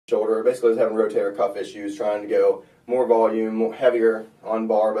shoulder. Basically, I was having rotator cuff issues, trying to go more volume, more heavier on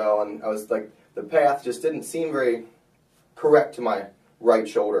barbell, and I was like, the path just didn't seem very correct to my right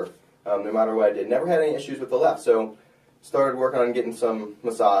shoulder, no matter what I did. Never had any issues with the left, so started working on getting some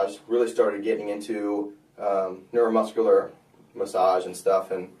massage, really started getting into neuromuscular massage and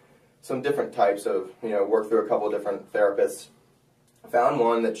stuff, and some different types of, worked through a couple of different therapists. I found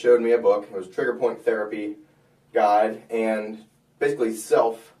one that showed me a book. It was Trigger Point Therapy Guide, and basically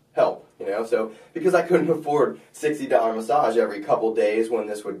self-help, so because I couldn't afford $60 massage every couple days when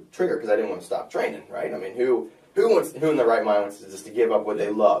this would trigger, because I didn't want to stop training, right? I mean, who in their right mind wants to just to give up what they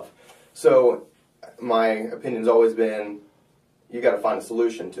love? So my opinion's always been, you got to find a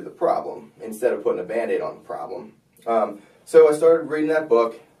solution to the problem instead of putting a Band-Aid on the problem. So I started reading that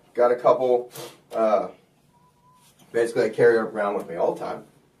book, got a couple, basically I carry around with me all the time,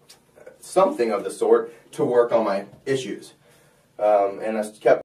 something of the sort to work on my issues. And I kept